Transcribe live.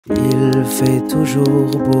Il fait toujours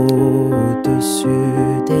beau au-dessus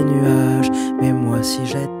des nuages, mais moi si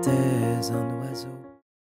j'étais un oiseau.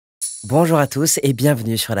 Bonjour à tous et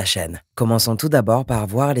bienvenue sur la chaîne. Commençons tout d'abord par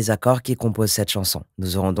voir les accords qui composent cette chanson.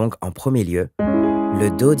 Nous aurons donc en premier lieu le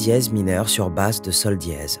Do dièse mineur sur base de Sol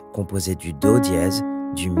dièse, composé du Do dièse,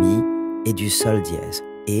 du Mi et du Sol dièse,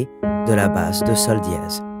 et de la base de Sol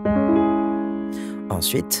dièse.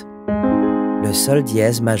 Ensuite, le Sol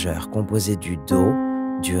dièse majeur, composé du Do,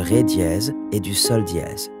 du Ré dièse et du Sol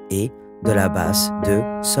dièse, et de la basse de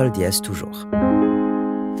Sol dièse toujours.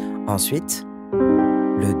 Ensuite,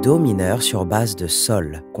 le Do mineur sur base de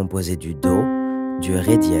Sol, composé du Do, du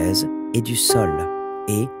Ré dièse et du Sol,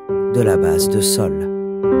 et de la base de Sol.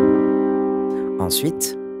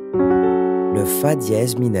 Ensuite, le Fa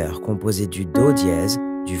dièse mineur, composé du Do dièse,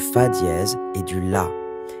 du Fa dièse et du La,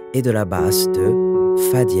 et de la basse de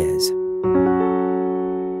Fa dièse.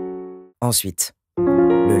 Ensuite,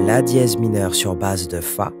 le La dièse mineur sur base de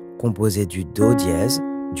Fa, composé du Do dièse,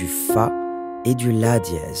 du Fa et du La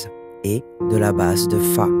dièse, et de la base de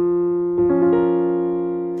Fa.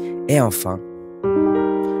 Et enfin,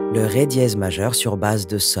 le Ré dièse majeur sur base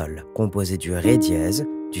de Sol, composé du Ré dièse,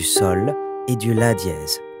 du Sol et du La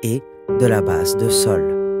dièse, et de la base de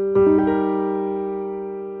Sol.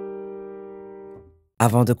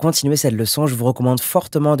 Avant de continuer cette leçon, je vous recommande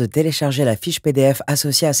fortement de télécharger la fiche PDF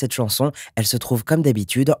associée à cette chanson. Elle se trouve comme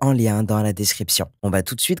d'habitude en lien dans la description. On va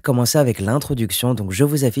tout de suite commencer avec l'introduction, donc je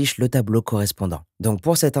vous affiche le tableau correspondant. Donc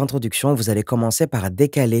pour cette introduction, vous allez commencer par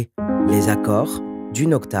décaler les accords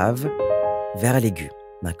d'une octave vers l'aigu.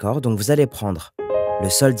 D'accord? Donc vous allez prendre le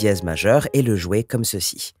Sol dièse majeur et le jouer comme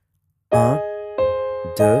ceci. 1,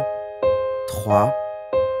 2, 3,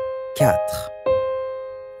 4.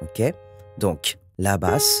 Ok? Donc la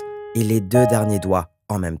basse et les deux derniers doigts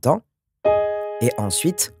en même temps, et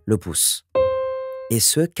ensuite le pouce. Et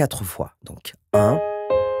ce 4 fois. Donc 1,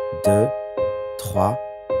 2, 3,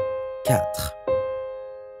 4.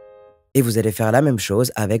 Et vous allez faire la même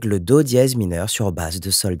chose avec le Do dièse mineur sur base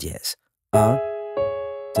de Sol dièse. 1,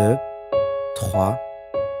 2, 3,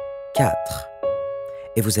 4.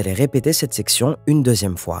 Et vous allez répéter cette section une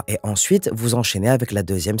deuxième fois. Et ensuite, vous enchaînez avec la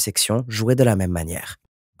deuxième section, jouée de la même manière.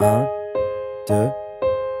 1, 2,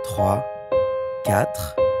 3,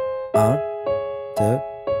 4, 1, 2,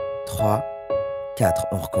 3, 4.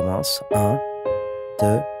 On recommence. 1,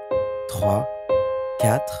 2, 3,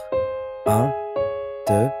 4, 1,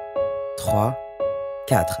 2, 3,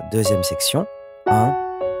 4. Deuxième section. 1,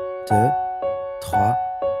 2, 3,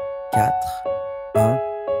 4, 1,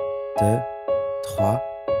 2, 3,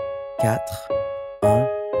 4, 1,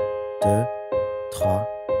 2, 3,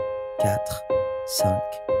 4, 5,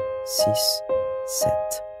 6, 7.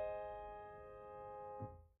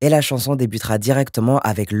 Et la chanson débutera directement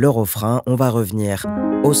avec le refrain. On va revenir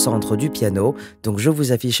au centre du piano. Donc je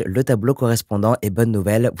vous affiche le tableau correspondant et bonne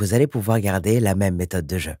nouvelle, vous allez pouvoir garder la même méthode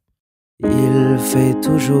de jeu. Il fait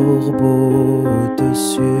toujours beau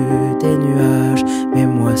au-dessus des nuages, mais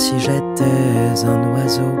moi si j'étais un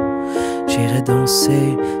oiseau, j'irais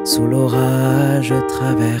danser sous l'orage, je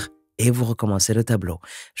traverse. Et vous recommencez le tableau.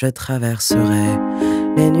 Je traverserai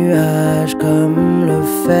les nuages comme le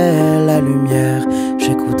fait la lumière.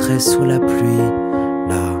 J'écouterai sous la pluie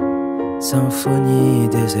la symphonie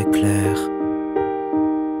des éclairs.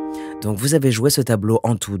 Donc vous avez joué ce tableau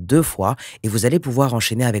en tout 2 fois et vous allez pouvoir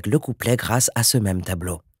enchaîner avec le couplet grâce à ce même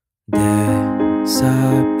tableau. Dès sa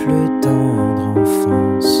plus tendre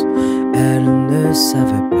enfance, elle ne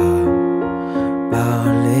savait pas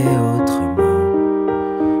parler autrement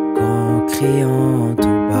qu'en criant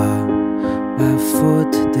tout bas. Pas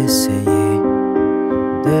faute d'essayer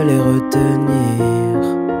de les retenir,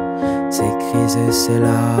 ces cris et ces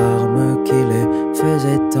larmes qui les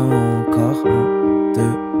faisaient encore. 1, 2,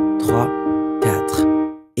 3, 4.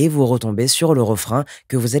 Et vous retombez sur le refrain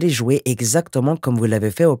que vous allez jouer exactement comme vous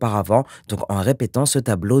l'avez fait auparavant, donc en répétant ce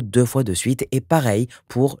tableau 2 fois de suite, et pareil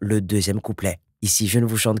pour le deuxième couplet. Ici, je ne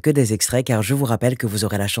vous chante que des extraits car je vous rappelle que vous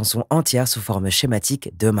aurez la chanson entière sous forme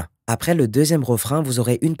schématique demain. Après le deuxième refrain, vous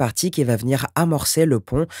aurez une partie qui va venir amorcer le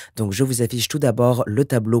pont. Donc je vous affiche tout d'abord le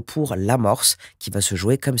tableau pour l'amorce qui va se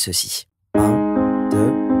jouer comme ceci. 1,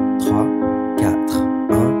 2, 3, 4.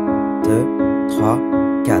 1, 2, 3,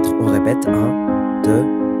 4. On répète. 1, 2,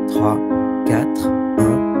 3, 4.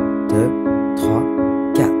 1, 2, 3,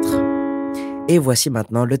 4. Et voici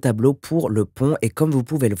maintenant le tableau pour le pont et comme vous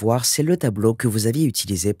pouvez le voir, c'est le tableau que vous aviez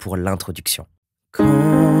utilisé pour l'introduction. Quand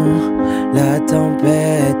la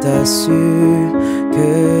tempête a su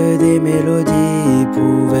que des mélodies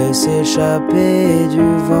pouvaient s'échapper du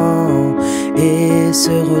vent et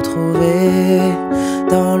se retrouver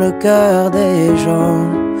dans le cœur des gens,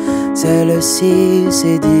 celle-ci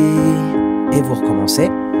c'est dit. Et vous recommencez.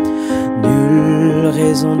 Nulle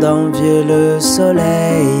raison d'envier le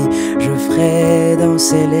soleil, je ferai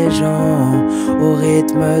danser les gens au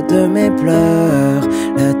rythme de mes pleurs.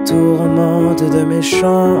 La tourmente de mes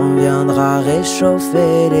chants viendra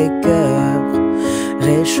réchauffer les cœurs,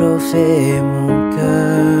 réchauffer mon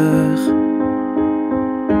cœur.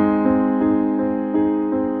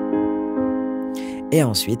 Et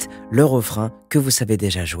ensuite, le refrain que vous savez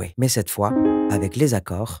déjà jouer, mais cette fois avec les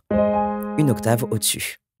accords, une octave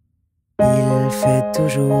au-dessus. Il fait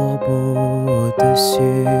toujours beau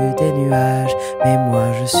au-dessus des nuages, mais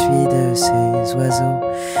moi je suis de ces oiseaux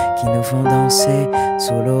qui nous font danser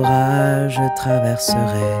sous l'orage. Je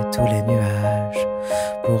traverserai tous les nuages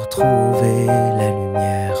pour trouver la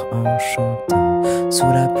lumière en chantant sous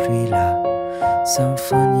la pluie la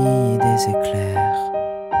symphonie des éclairs.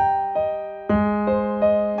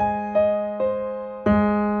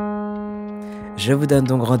 Je vous donne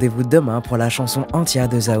donc rendez-vous demain pour la chanson entière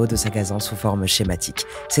de Zaho de Sagazan sous forme schématique.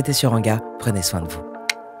 C'était sur Anga, prenez soin de vous.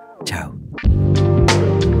 Ciao.